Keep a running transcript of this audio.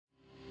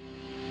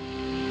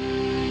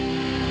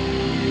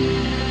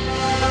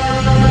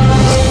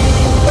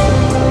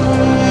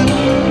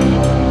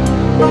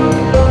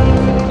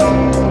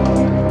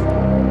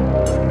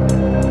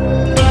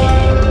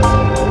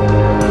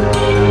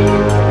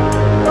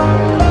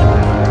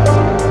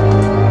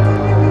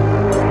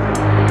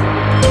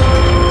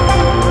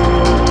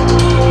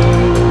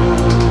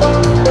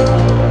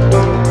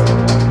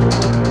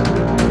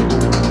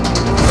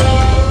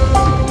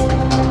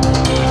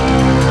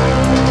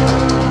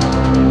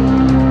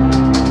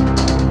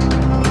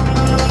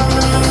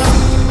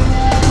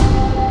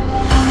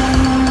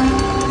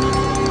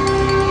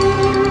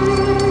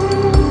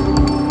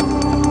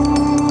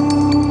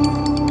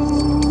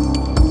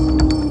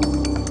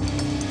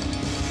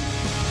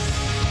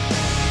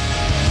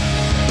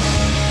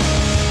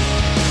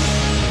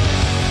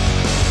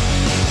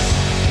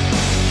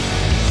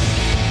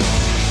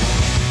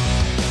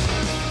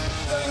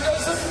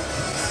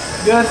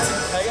Good.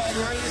 Hey,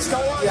 you ready to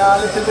start one? Yeah,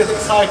 a little bit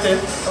excited.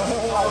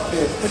 Oh,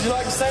 okay. Would you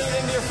like to say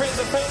anything to your friends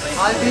and family?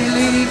 I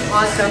believe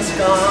I can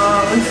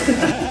sky.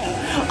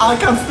 I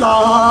can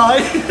fly.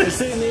 You're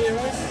sitting there,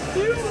 right?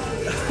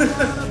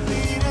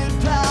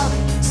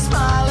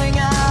 Smiling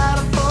at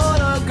a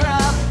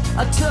photograph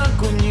I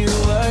took when you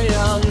were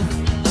young.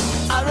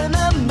 I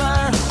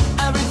remember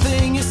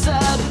everything you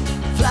said.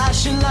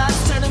 Flashing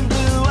lights turning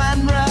blue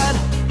and red.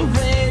 The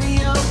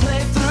radio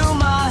played through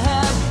my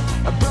head.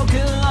 A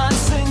broken line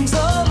sings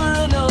over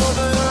and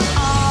over.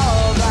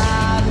 All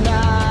that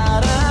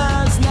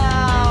matters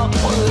now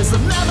is a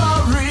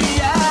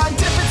memory. And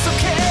if it's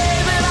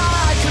okay, then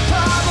I could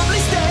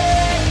probably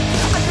stay.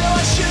 I know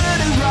I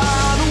shouldn't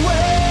run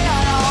away.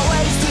 I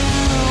always do.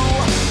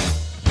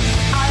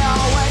 I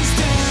always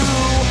do.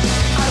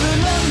 I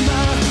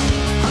remember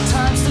how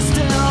time stood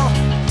still,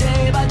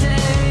 day by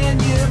day and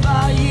year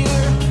by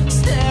year,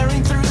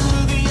 staring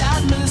through the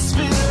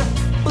atmosphere,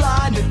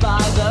 blinded by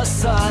the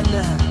sun.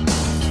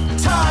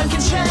 Time can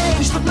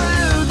change the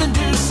mood and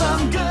do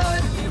some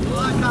good.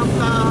 I can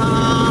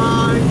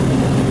fly.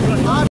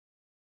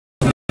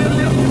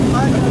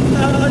 I can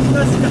touch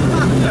the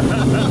sky.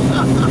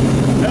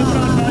 That's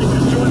right, mate.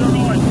 Enjoy the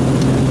ride.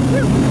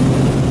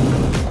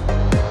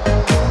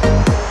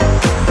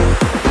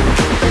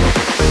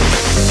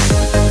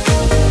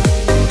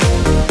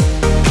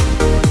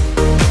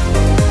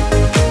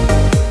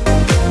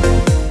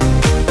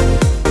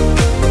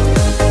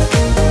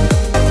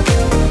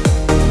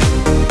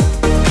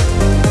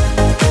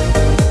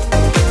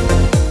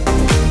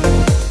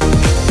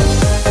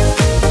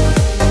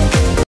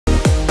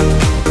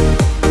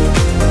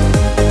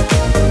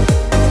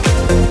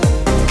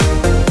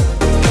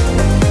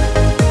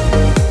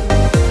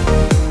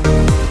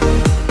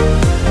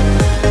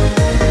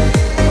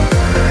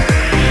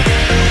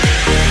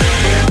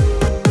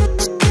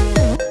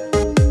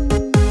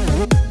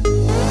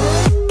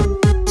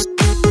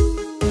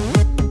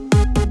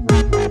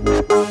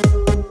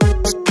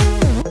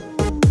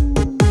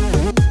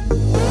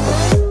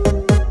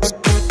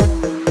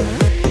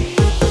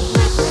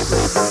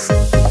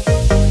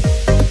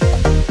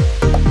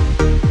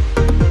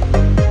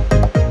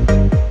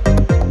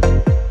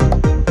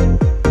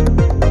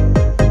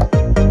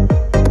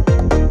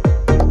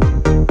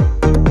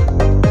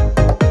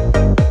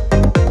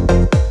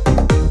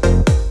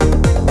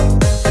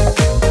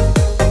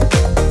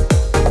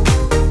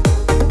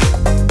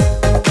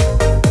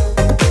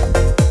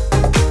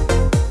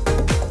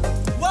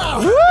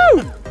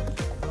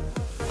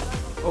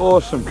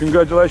 Awesome,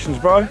 congratulations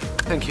bro.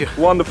 Thank you.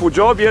 Wonderful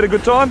job, you had a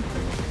good time?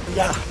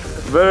 Yeah.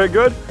 Very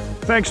good.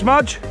 Thanks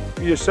much,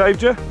 you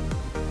saved you.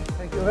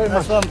 Thank you very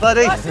much,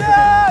 buddy.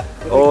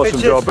 Awesome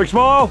job, big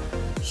smile.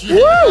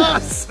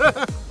 Yes.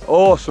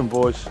 Awesome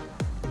boys.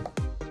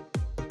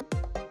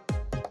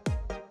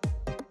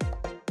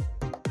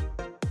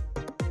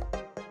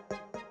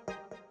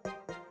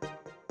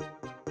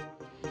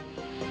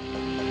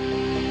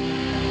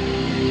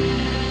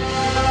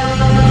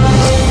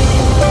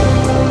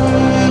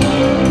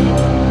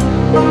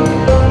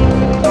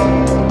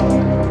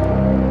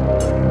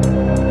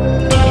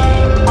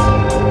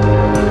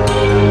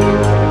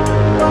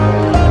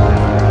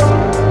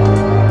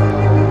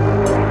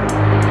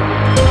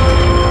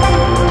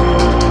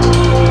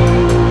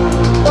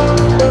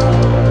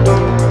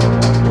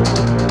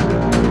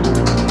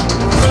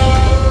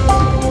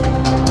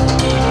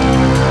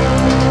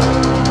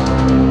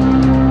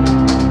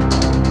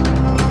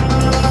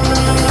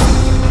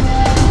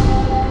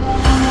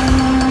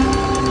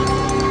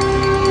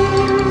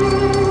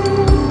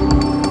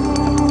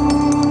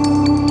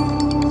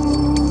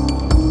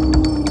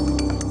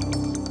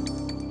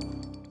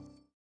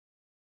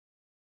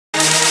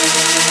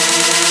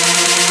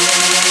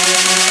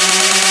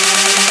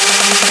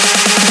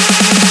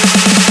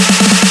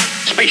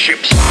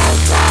 Spaceships.